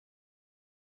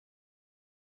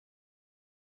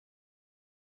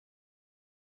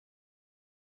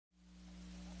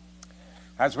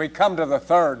As we come to the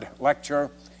third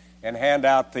lecture in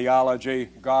Handout Theology,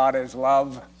 God is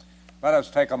Love, let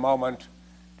us take a moment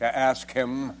to ask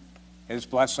Him His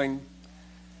blessing.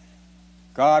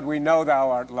 God, we know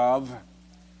Thou art love,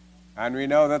 and we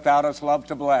know that Thou dost love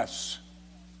to bless.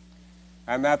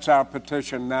 And that's our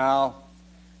petition now,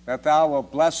 that Thou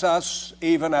wilt bless us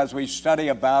even as we study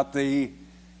about Thee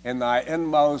in Thy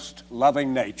inmost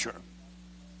loving nature.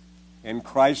 In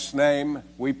Christ's name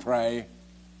we pray,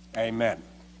 amen.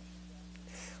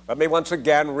 Let me once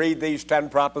again read these 10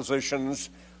 propositions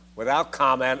without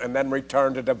comment and then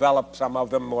return to develop some of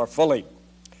them more fully.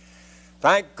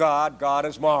 Thank God, God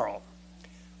is moral.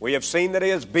 We have seen that He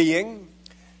is being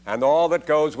and all that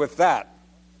goes with that.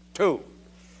 2.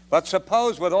 But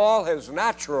suppose with all His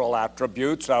natural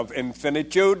attributes of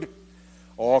infinitude,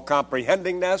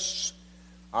 all-comprehendingness,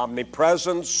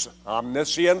 omnipresence,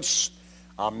 omniscience,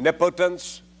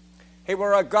 omnipotence, He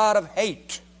were a God of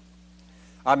hate,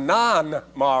 a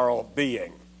non-moral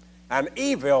being, an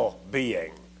evil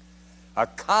being, a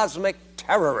cosmic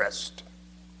terrorist.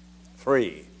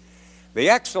 3. The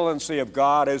excellency of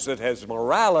God is that His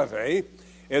morality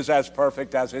is as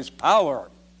perfect as His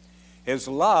power, His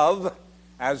love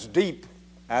as deep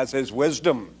as His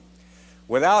wisdom.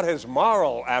 Without His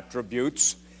moral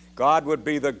attributes, God would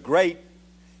be the great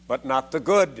but not the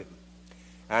good,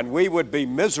 and we would be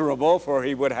miserable, for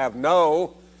He would have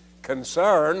no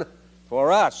concern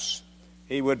for us.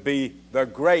 He would be the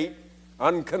great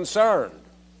unconcerned.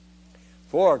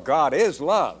 For God is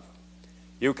love.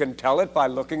 You can tell it by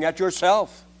looking at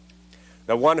yourself.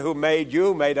 The one who made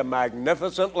you made a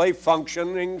magnificently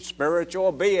functioning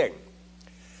spiritual being,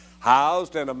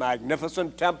 housed in a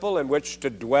magnificent temple in which to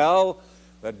dwell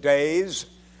the days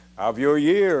of your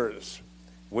years.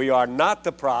 We are not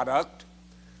the product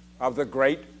of the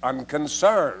great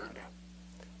unconcerned.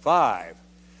 5.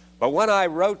 But when I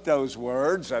wrote those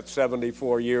words at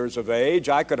 74 years of age,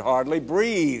 I could hardly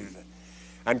breathe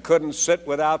and couldn't sit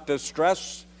without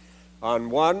distress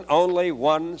on only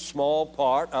one small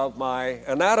part of my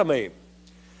anatomy.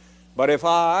 But if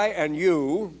I and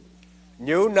you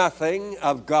knew nothing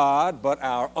of God but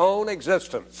our own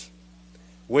existence,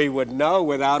 we would know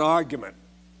without argument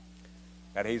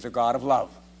that He's a God of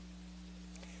love.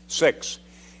 6.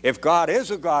 If God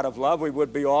is a God of love, we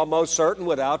would be almost certain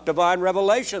without divine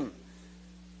revelation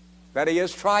that He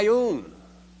is triune.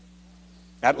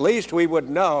 At least we would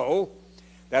know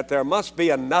that there must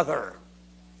be another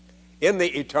in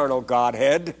the eternal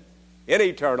Godhead, in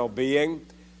eternal being,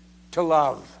 to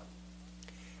love,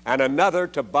 and another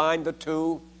to bind the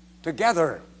two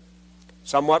together,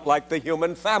 somewhat like the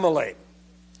human family,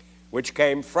 which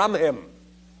came from Him,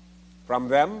 from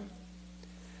them.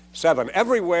 7.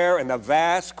 Everywhere in the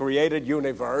vast created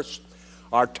universe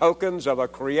are tokens of a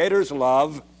Creator's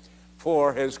love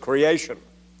for His creation,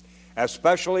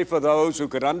 especially for those who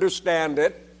could understand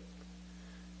it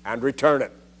and return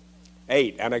it.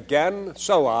 8. And again,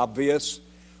 so obvious,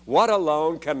 what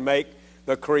alone can make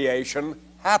the creation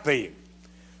happy?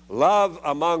 Love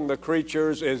among the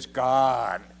creatures is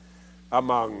God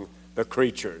among the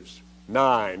creatures.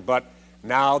 9. But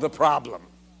now the problem.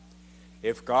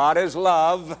 If God is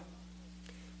love,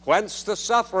 whence the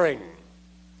suffering,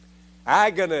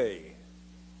 agony,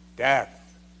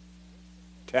 death?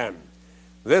 10.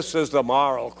 This is the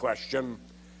moral question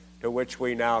to which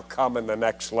we now come in the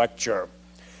next lecture.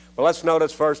 Well, let's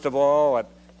notice first of all that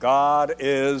God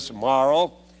is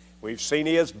moral. We've seen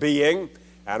He is being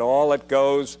and all that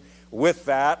goes with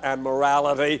that, and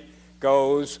morality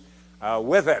goes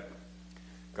with it.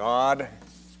 God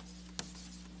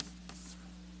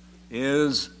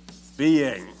is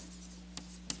being.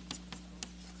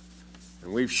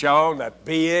 And we've shown that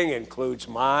being includes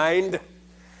mind,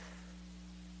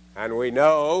 and we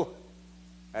know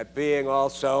that being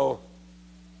also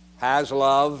has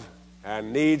love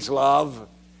and needs love,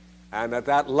 and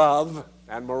that love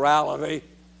and morality,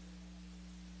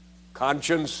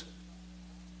 conscience,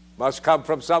 must come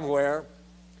from somewhere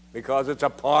because it's a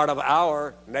part of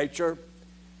our nature.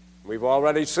 We've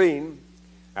already seen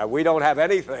we don't have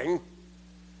anything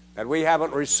that we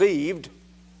haven't received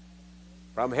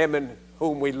from Him in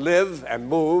whom we live and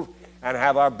move and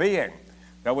have our being.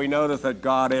 Now we notice that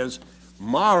God is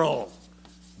moral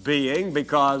being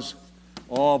because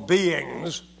all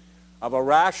beings of a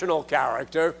rational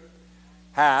character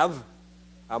have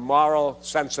a moral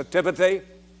sensitivity,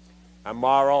 a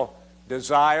moral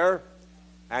desire,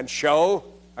 and show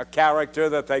a character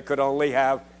that they could only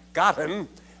have gotten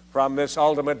from this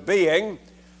ultimate being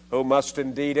who must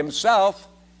indeed Himself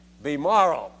be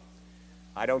moral.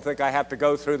 I don't think I have to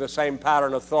go through the same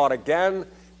pattern of thought again,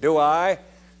 do I,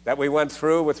 that we went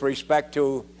through with respect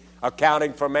to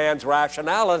accounting for man's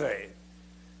rationality.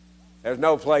 There's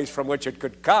no place from which it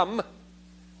could come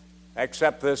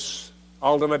except this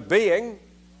ultimate being.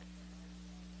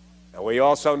 And we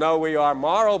also know we are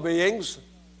moral beings.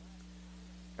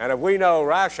 And if we know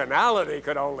rationality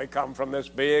could only come from this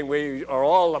being, we are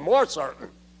all the more certain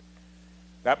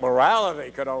that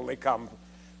morality could only come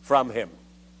from him.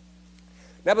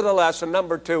 Nevertheless, in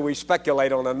number 2, we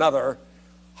speculate on another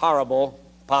horrible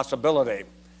possibility,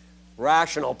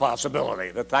 rational possibility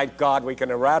that, thank God, we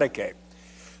can eradicate.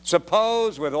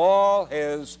 Suppose with all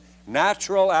his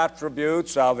natural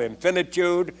attributes of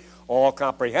infinitude,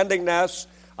 all-comprehendingness,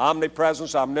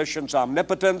 omnipresence, omniscience,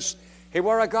 omnipotence, he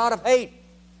were a God of hate,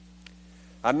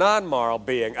 a non-moral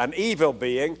being, an evil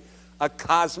being, a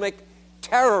cosmic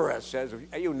terrorist. As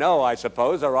you know, I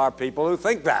suppose, there are people who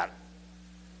think that,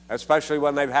 especially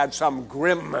when they've had some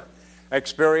grim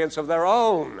experience of their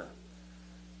own.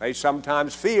 They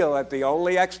sometimes feel that the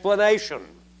only explanation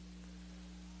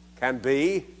can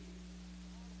be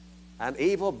an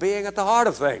evil being at the heart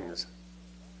of things.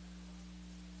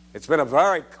 It's been a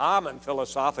very common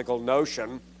philosophical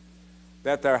notion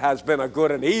that there has been a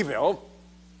good and evil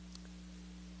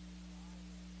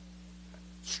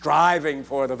striving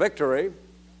for the victory.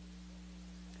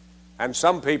 And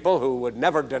some people who would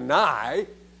never deny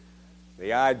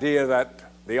the idea that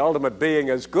the ultimate being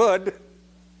is good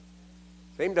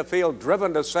seem to feel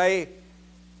driven to say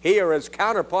he or his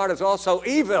counterpart is also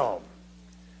evil.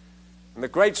 And the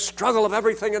great struggle of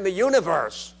everything in the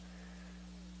universe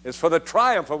is for the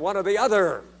triumph of one or the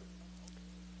other.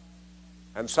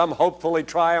 And some hopefully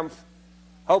trust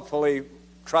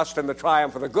in the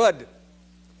triumph of the good.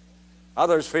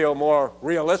 Others feel more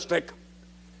realistic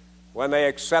when they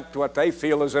accept what they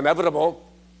feel is inevitable,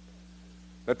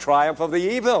 the triumph of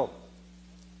the evil.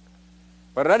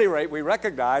 But at any rate, we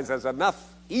recognize there's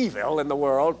enough evil in the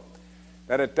world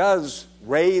that it does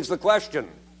raise the question,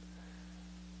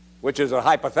 which is a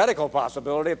hypothetical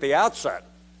possibility at the outset,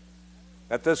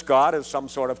 that this God is some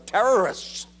sort of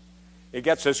terrorist. He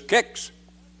gets his kicks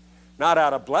not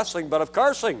out of blessing but of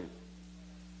cursing,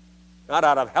 not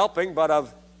out of helping but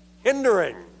of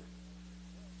hindering,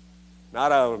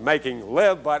 not out of making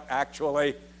live but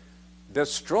actually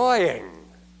destroying.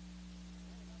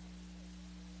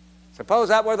 Suppose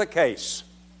that were the case.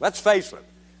 Let's face it,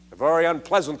 a very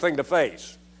unpleasant thing to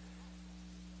face,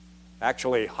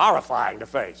 actually horrifying to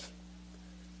face.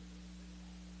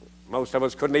 Most of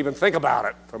us couldn't even think about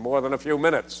it for more than a few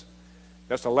minutes,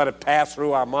 just to let it pass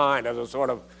through our mind as a sort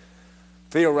of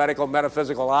theoretical,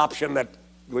 metaphysical option that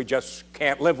we just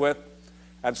can't live with.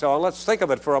 And so let's think of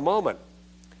it for a moment.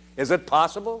 Is it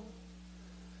possible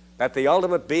that the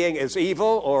ultimate being is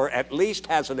evil, or at least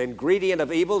has an ingredient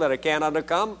of evil that it can't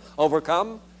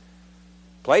overcome?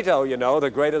 Plato, you know,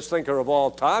 the greatest thinker of all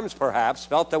times perhaps,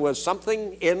 felt there was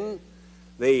something in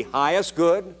the highest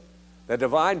good, the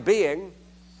divine being,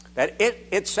 that it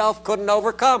itself couldn't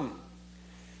overcome.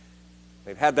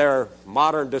 They've had their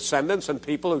modern descendants and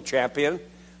people who champion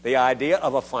the idea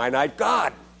of a finite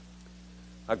God,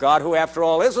 a God who, after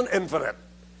all, isn't infinite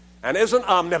and isn't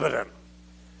omnipotent,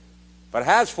 but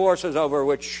has forces over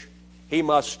which he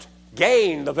must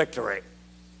gain the victory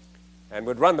and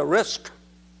would run the risk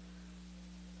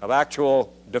of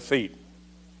actual defeat.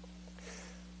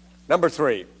 Number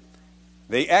 3,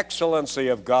 the excellency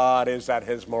of God is that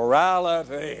his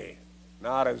morality,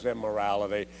 not his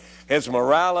immorality, his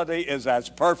morality is as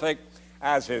perfect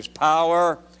as his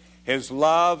power, his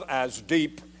love as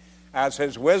deep as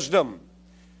his wisdom.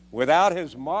 Without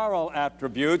his moral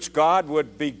attributes, God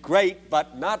would be great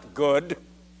but not good,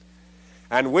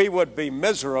 and we would be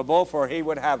miserable, for he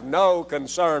would have no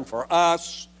concern for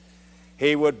us.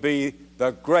 He would be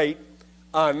the great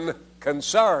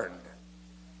unconcerned.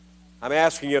 I'm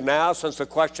asking you now, since the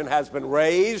question has been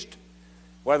raised,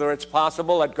 whether it's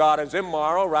possible that God is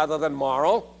immoral rather than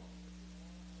moral,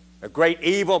 a great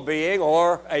evil being,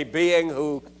 or a being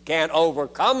who can't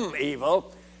overcome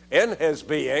evil in his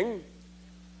being.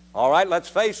 All right, let's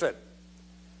face it.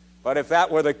 But if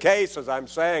that were the case, as I'm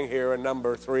saying here in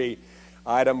number 3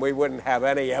 item, we wouldn't have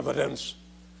any evidence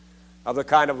of the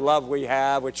kind of love we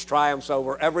have, which triumphs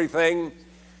over everything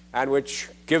and which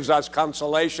gives us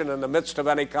consolation in the midst of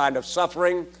any kind of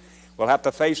suffering. We'll have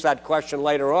to face that question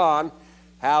later on,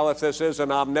 how, if this is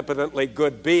an omnipotently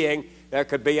good being, there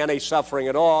could be any suffering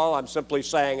at all. I'm simply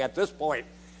saying at this point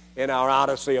in our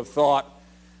odyssey of thought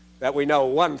that we know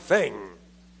one thing,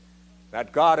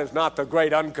 that God is not the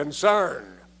great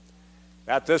unconcerned,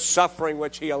 that this suffering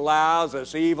which he allows,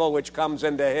 this evil which comes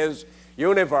into his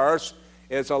universe,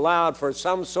 is allowed for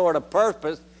some sort of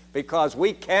purpose, because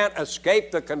we can't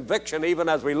escape the conviction, even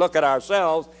as we look at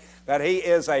ourselves, that he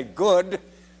is a good,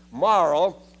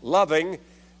 moral, loving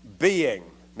being.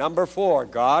 Number 4,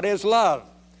 God is love.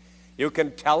 You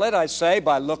can tell it, I say,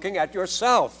 by looking at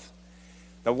yourself.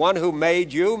 The one who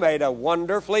made you made a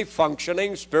wonderfully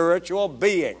functioning spiritual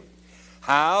being,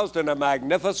 housed in a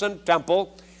magnificent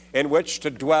temple in which to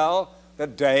dwell the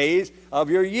days of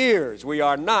your years. We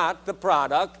are not the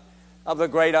product of the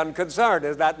great unconcerned.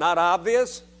 Is that not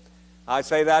obvious? I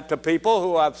say that to people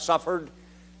who have suffered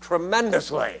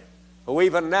tremendously, who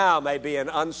even now may be in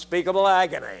unspeakable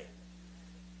agony.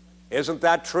 Isn't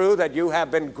that true, that you have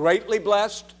been greatly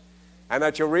blessed and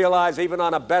that you realize even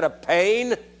on a bed of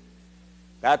pain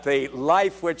that the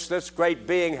life which this great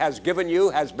being has given you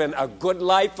has been a good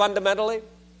life fundamentally?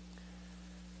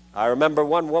 I remember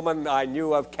one woman I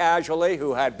knew of casually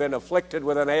who had been afflicted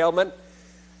with an ailment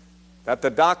that the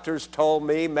doctors told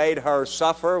me made her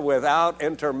suffer without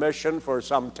intermission for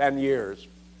some 10 years.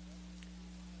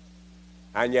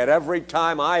 And yet every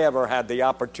time I ever had the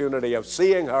opportunity of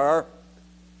seeing her,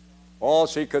 all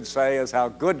she could say is how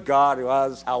good God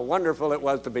was, how wonderful it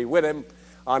was to be with him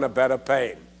on a bed of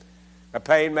pain. The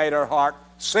pain made her heart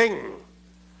sing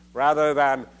rather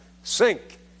than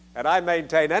sink. And I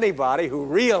maintain anybody who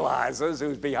realizes,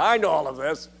 who's behind all of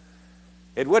this,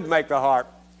 it would make the heart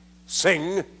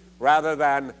sing rather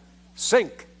than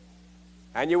sink.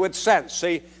 And you would sense.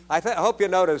 See, I hope you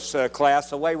notice, class,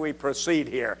 the way we proceed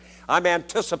here. I'm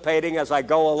anticipating as I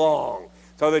go along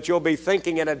so that you'll be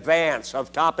thinking in advance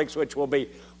of topics which will be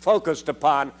focused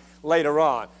upon later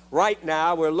on. Right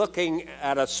now, we're looking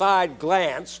at a side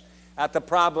glance at the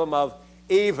problem of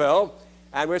evil,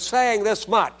 and we're saying this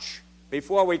much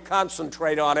before we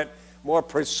concentrate on it more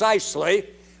precisely,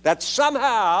 that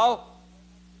somehow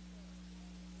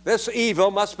this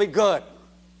evil must be good.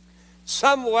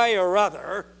 Some way or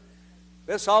other,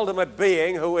 this ultimate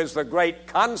being who is the great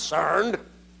concerned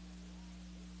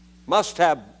must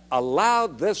have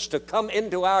allowed this to come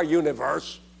into our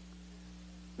universe,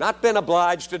 not been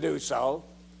obliged to do so,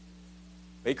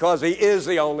 because he is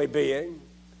the only being.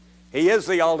 He is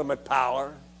the ultimate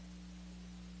power.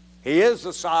 He is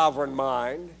the sovereign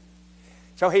mind.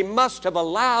 So he must have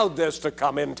allowed this to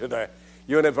come into the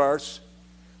universe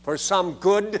for some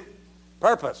good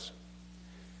purpose.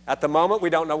 At the moment, we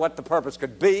don't know what the purpose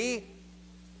could be,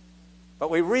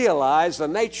 but we realize the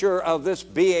nature of this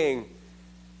being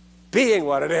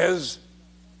what it is,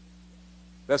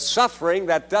 the suffering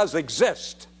that does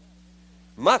exist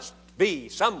must be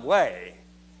some way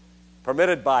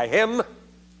permitted by him,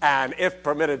 and if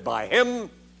permitted by him,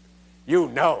 you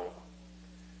know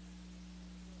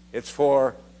it's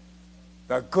for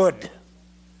the good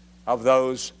of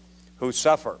those who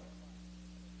suffer.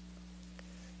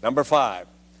 Number 5,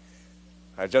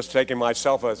 I've just taken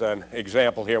myself as an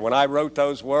example here. When I wrote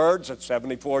those words at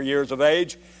 74 years of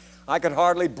age, I could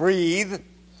hardly breathe, and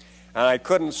I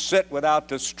couldn't sit without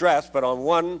distress but on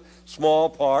one small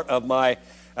part of my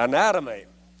anatomy.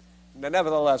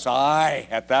 Nevertheless, I,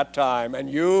 at that time, and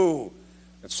you,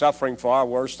 it's suffering far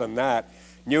worse than that,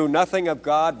 knew nothing of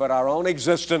God but our own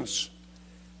existence.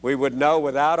 We would know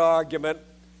without argument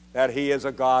that he is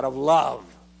a God of love.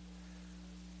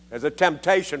 There's a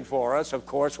temptation for us, of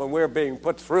course, when we're being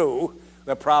put through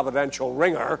the providential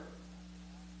ringer,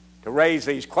 to raise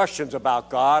these questions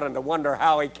about God and to wonder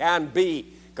how he can be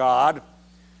God.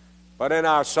 But in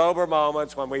our sober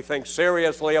moments, when we think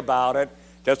seriously about it,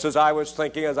 just as I was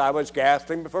thinking as I was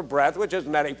gasping for breath, which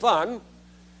isn't any fun,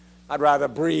 I'd rather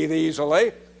breathe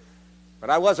easily,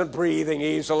 but I wasn't breathing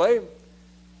easily,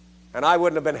 and I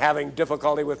wouldn't have been having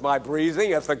difficulty with my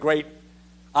breathing if the great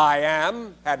I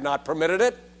Am had not permitted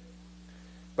it.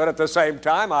 But at the same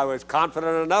time, I was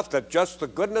confident enough that just the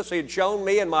goodness he'd shown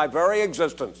me in my very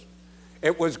existence,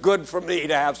 it was good for me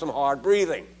to have some hard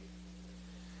breathing.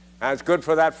 And it's good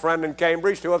for that friend in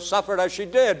Cambridge to have suffered as she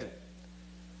did.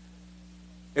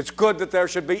 It's good that there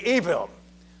should be evil.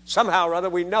 Somehow or other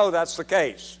we know that's the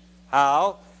case.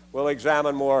 How? We'll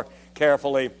examine more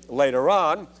carefully later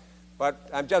on. But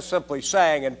I'm just simply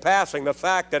saying in passing the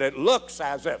fact that it looks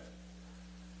as if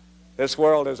this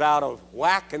world is out of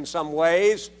whack in some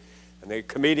ways, and the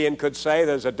comedian could say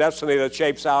there's a destiny that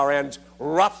shapes our ends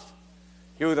rough,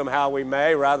 hew them how we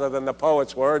may, rather than the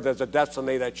poet's word, there's a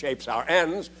destiny that shapes our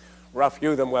ends, rough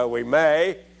hew them where we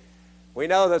may. We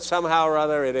know that somehow or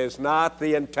other it is not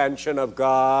the intention of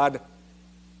God,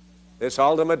 this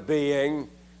ultimate being,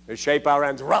 to shape our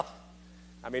ends rough.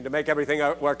 I mean, to make everything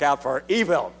work out for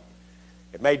evil.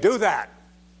 It may do that,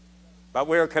 but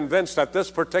we're convinced at this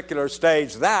particular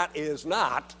stage that is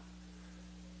not,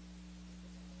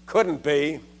 couldn't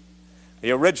be,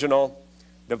 the original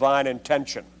divine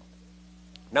intention.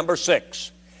 Number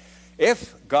 6,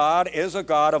 If God is a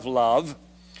God of love,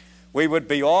 we would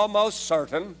be almost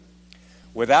certain,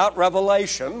 without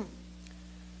revelation,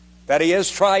 that he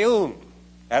is triune.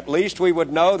 At least we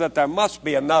would know that there must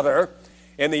be another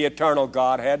in the eternal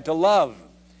Godhead to love,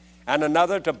 and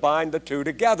another to bind the two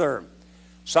together,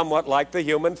 somewhat like the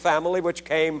human family which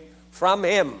came from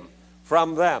him,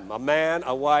 from them, a man,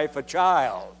 a wife, a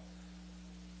child,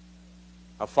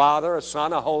 a Father, a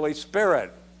Son, a Holy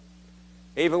Spirit.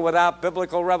 Even without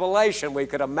biblical revelation, we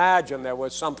could imagine there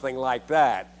was something like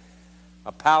that.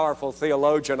 A powerful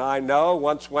theologian I know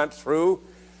once went through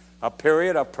a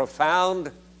period of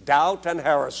profound doubt and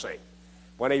heresy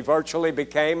when he virtually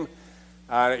became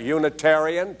a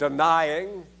Unitarian,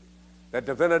 denying the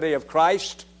divinity of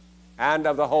Christ and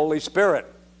of the Holy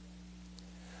Spirit.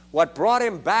 What brought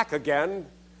him back again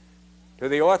to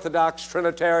the Orthodox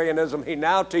Trinitarianism he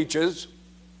now teaches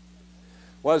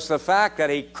was the fact that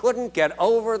he couldn't get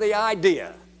over the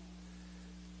idea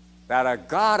that a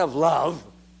God of love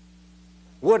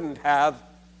wouldn't have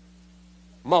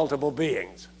multiple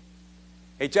beings.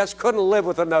 He just couldn't live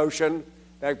with the notion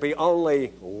there'd be only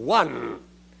one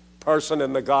person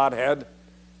in the Godhead.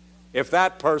 If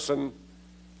that person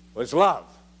was love,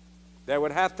 there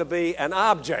would have to be an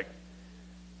object.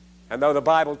 And though the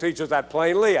Bible teaches that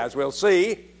plainly, as we'll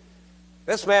see,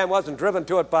 this man wasn't driven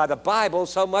to it by the Bible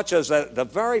so much as the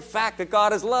very fact that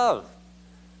God is love.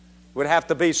 It would have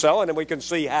to be so, and then we can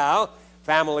see how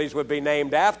families would be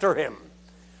named after him.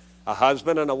 A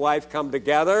husband and a wife come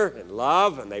together in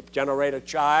love, and they generate a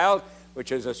child,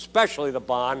 which is especially the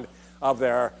bond of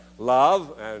their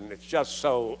love, and it's just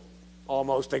so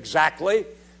almost exactly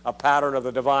a pattern of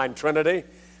the divine Trinity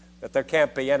that there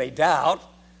can't be any doubt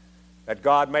that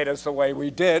God made us the way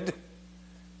we did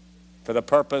for the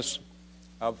purpose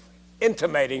of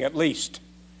intimating at least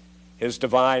his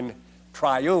divine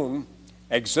triune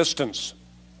existence.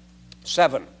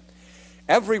 7.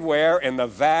 Everywhere in the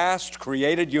vast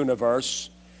created universe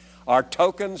are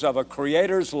tokens of a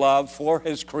Creator's love for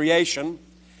his creation,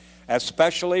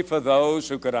 especially for those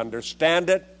who could understand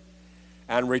it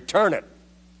and return it.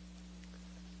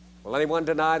 Will anyone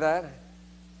deny that?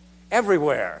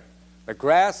 Everywhere. The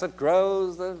grass that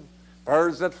grows, the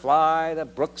birds that fly, the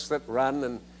brooks that run,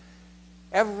 and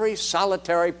every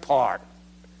solitary part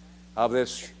of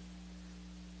this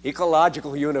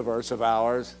ecological universe of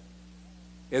ours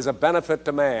is a benefit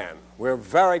to man. We're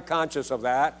very conscious of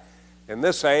that in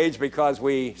this age because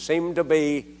we seem to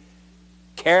be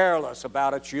careless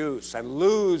about its use and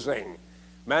losing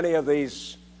many of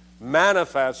these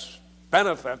manifest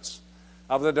benefits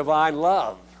of the divine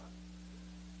love.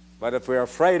 But if we're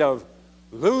afraid of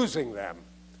losing them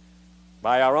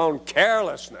by our own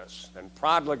carelessness and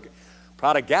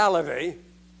prodigality,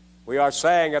 we are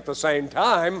saying at the same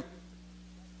time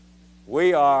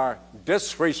we are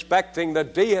disrespecting the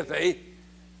deity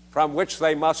from which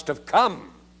they must have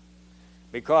come,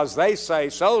 because they say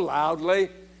so loudly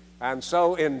and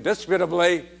so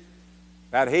indisputably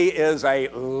that he is a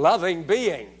loving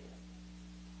being,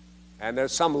 and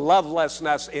there's some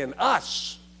lovelessness in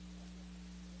us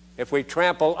if we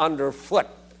trample underfoot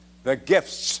the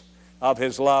gifts of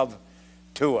his love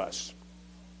to us.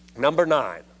 Number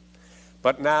 9,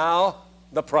 but now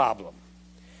the problem.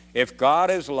 If God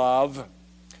is love,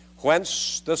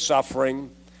 whence the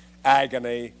suffering,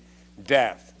 agony,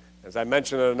 death? As I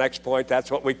mentioned in the next point,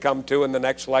 that's what we come to in the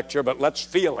next lecture, but let's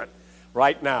feel it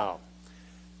right now.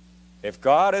 If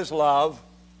God is love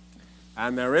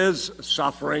and there is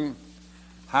suffering,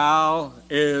 how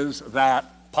is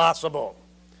that possible?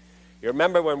 You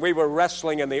remember when we were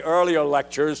wrestling in the earlier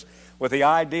lectures with the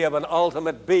idea of an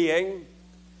ultimate being,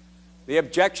 the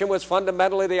objection was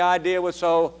fundamentally the idea was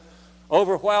so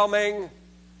overwhelming,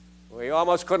 we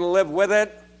almost couldn't live with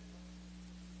it,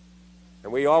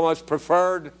 and we almost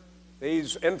preferred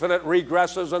these infinite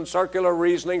regresses and circular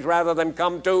reasonings rather than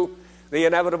come to the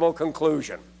inevitable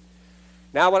conclusion.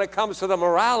 Now, when it comes to the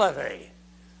morality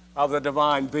of the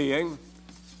divine being,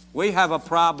 we have a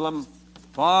problem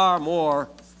far more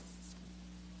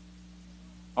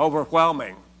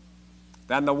overwhelming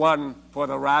than the one for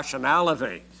the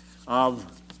rationality of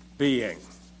being.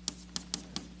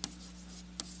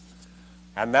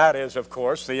 And that is, of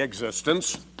course, the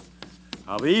existence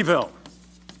of evil.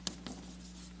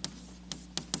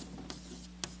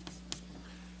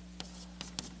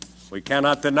 We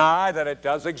cannot deny that it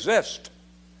does exist,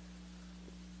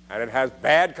 and it has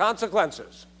bad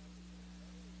consequences.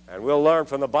 And we'll learn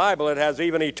from the Bible it has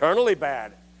even eternally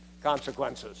bad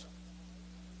consequences.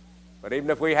 But even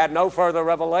if we had no further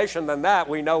revelation than that,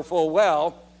 we know full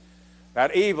well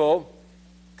that evil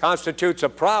constitutes a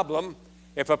problem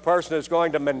if a person is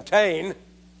going to maintain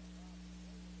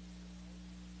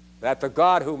that the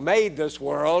God who made this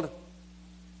world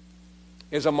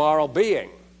is a moral being.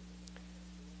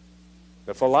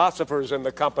 The philosophers in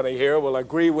the company here will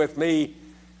agree with me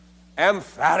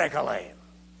emphatically.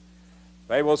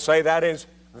 They will say that is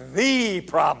the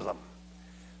problem.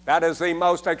 That is the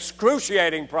most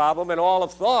excruciating problem in all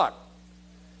of thought.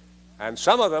 And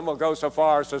some of them will go so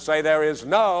far as to say there is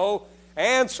no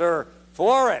answer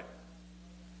for it.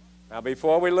 Now,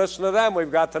 before we listen to them,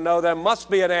 we've got to know there must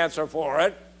be an answer for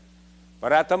it.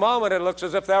 But at the moment, it looks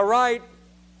as if they're right.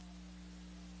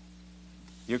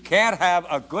 You can't have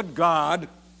a good God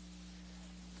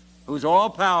who's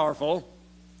all-powerful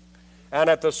and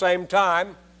at the same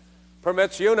time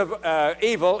permits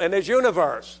evil in his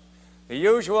universe. The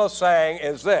usual saying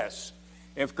is this: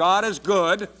 if God is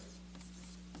good,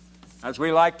 as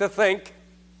we like to think,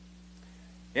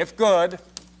 if good,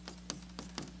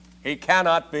 he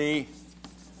cannot be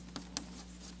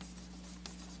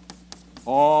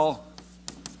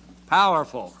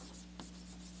all-powerful.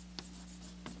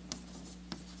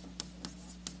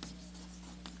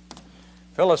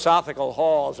 Philosophical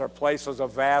halls are places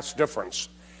of vast difference.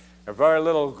 There's very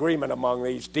little agreement among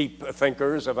these deep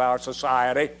thinkers of our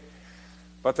society,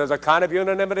 but there's a kind of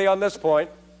unanimity on this point.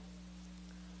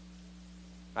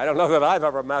 I don't know that I've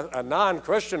ever met a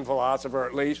non-Christian philosopher,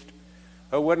 at least,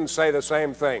 who wouldn't say the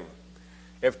same thing.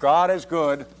 If God is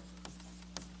good,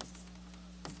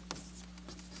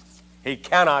 he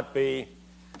cannot be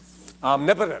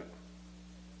omnipotent.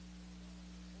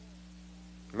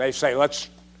 And they say, let's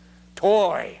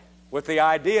toy with the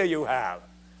idea you have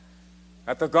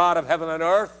that the God of heaven and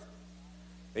earth,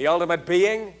 the ultimate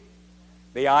being,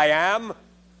 the I am,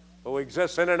 who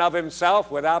exists in and of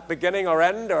himself without beginning or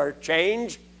end or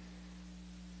change,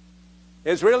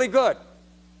 is really good.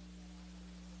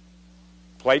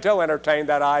 Plato entertained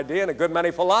that idea, and a good many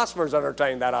philosophers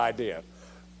entertained that idea.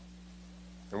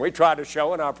 And we try to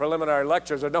show in our preliminary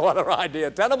lectures that no other idea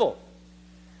tenable.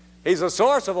 He's the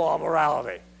source of all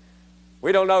morality.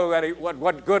 We don't know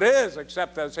what good is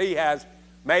except as he has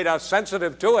made us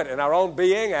sensitive to it in our own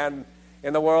being and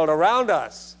in the world around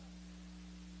us.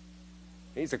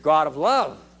 He's a God of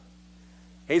love.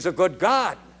 He's a good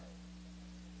God.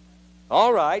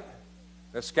 All right,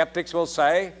 the skeptics will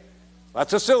say,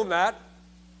 let's assume that.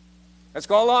 Let's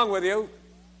go along with you.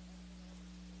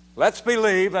 Let's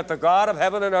believe that the God of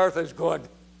heaven and earth is good.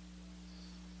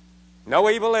 No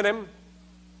evil in him.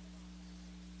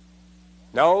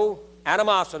 No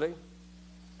animosity.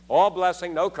 All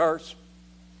blessing, no curse.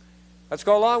 Let's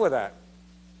go along with that.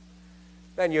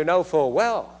 Then you know full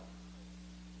well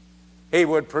he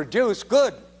would produce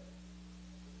good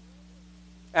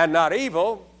and not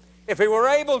evil if he were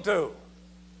able to.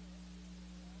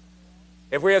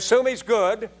 If we assume he's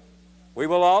good, we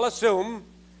will all assume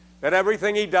that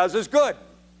everything he does is good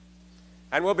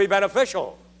and will be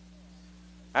beneficial.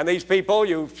 And these people,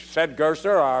 you said,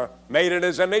 Gerstner, are made in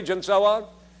his image and so on,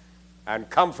 and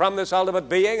come from this ultimate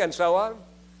being and so on,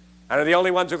 and are the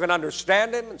only ones who can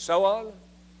understand him and so on.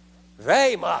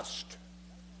 They must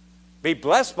be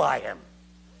blessed by him.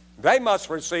 They must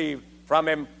receive from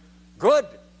him good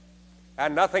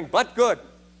and nothing but good.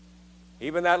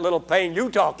 Even that little pain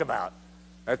you talked about,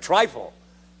 a trifle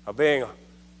of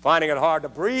finding it hard to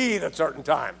breathe at certain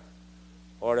time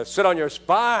or to sit on your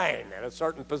spine in a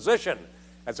certain position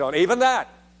and so on. Even that,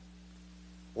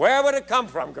 where would it come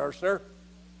from, Gerstner?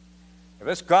 If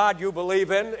this God you believe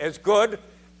in is good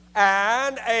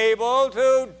and able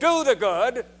to do the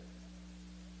good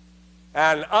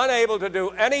and unable to do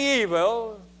any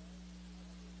evil,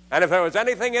 and if there was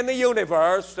anything in the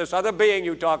universe, this other being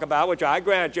you talk about, which I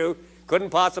grant you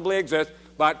couldn't possibly exist,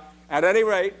 but at any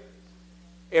rate,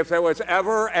 if there was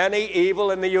ever any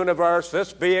evil in the universe,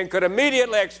 this being could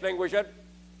immediately extinguish it,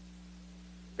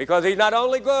 because he's not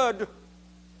only good,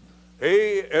 he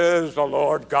is the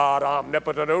Lord God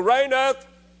omnipotent who reigneth.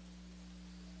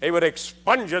 He would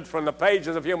expunge it from the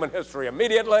pages of human history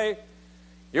immediately.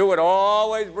 You would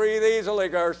always breathe easily,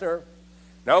 Gerstner.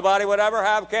 Nobody would ever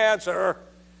have cancer.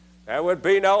 There would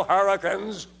be no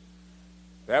hurricanes.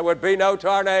 There would be no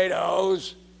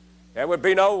tornadoes. There would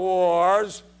be no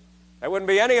wars. There wouldn't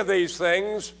be any of these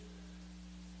things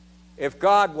if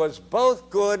God was both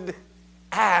good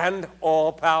and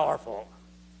all-powerful.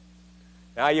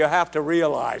 Now, you have to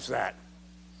realize that.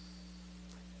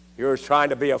 You're trying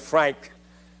to be a frank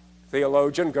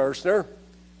theologian, Gerstner.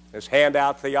 This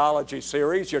Handout Theology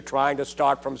series, you're trying to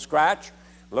start from scratch,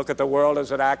 look at the world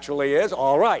as it actually is.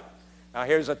 All right. Now,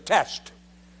 here's a test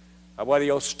of whether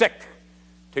you'll stick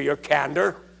to your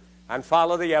candor and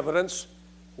follow the evidence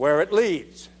where it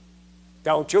leads.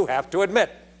 Don't you have to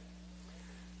admit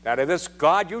that if this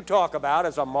God you talk about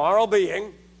is a moral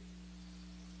being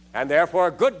and therefore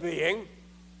a good being,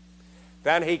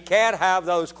 then he can't have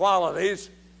those qualities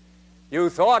you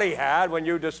thought he had when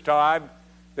you described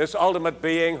this ultimate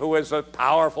being who is a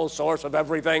powerful source of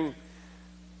everything,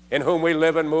 in whom we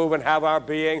live and move and have our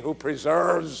being, who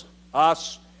preserves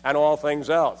us and all things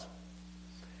else.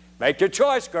 Make your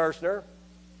choice, Gerstner.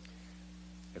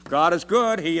 If God is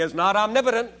good, he is not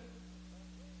omnipotent.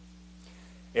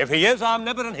 If he is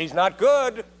omnipotent, he's not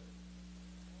good.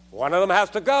 One of them has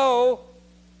to go.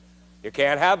 You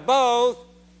can't have both.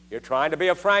 You're trying to be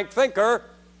a frank thinker.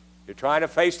 You're trying to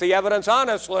face the evidence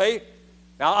honestly.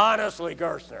 Now, honestly,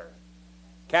 Gerstner,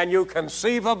 can you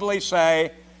conceivably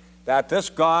say that this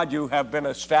God you have been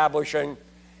establishing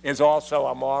is also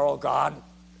a moral God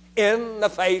in the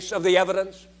face of the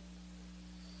evidence?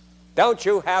 Don't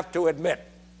you have to admit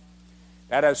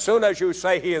that as soon as you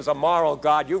say he is a moral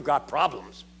God, you've got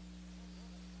problems?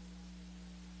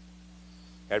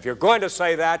 And if you're going to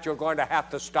say that, you're going to have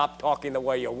to stop talking the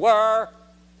way you were.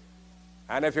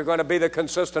 And if you're going to be the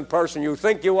consistent person you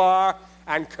think you are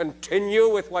and continue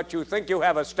with what you think you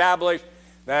have established,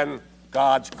 then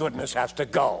God's goodness has to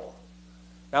go.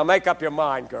 Now make up your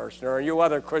mind, Gerstner, and you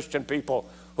other Christian people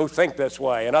who think this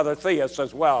way, and other theists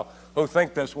as well who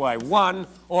think this way, one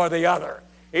or the other.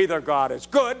 Either God is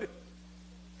good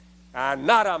and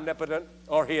not omnipotent,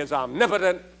 or he is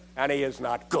omnipotent and he is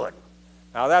not good.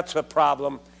 Now that's the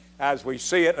problem as we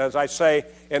see it. As I say,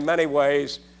 in many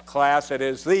ways, class, it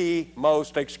is the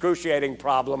most excruciating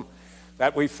problem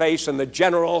that we face in the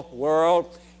general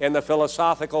world, in the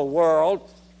philosophical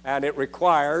world, and it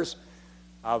requires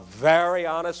a very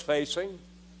honest facing,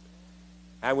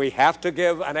 and we have to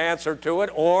give an answer to it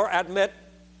or admit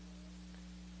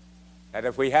that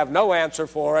if we have no answer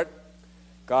for it,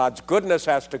 God's goodness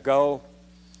has to go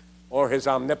or his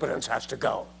omnipotence has to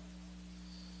go.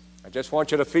 I just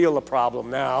want you to feel the problem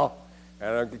now, and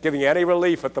I'm giving you any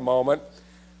relief at the moment,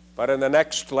 but in the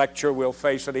next lecture we'll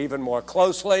face it even more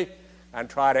closely and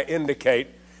try to indicate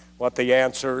what the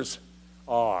answers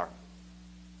are.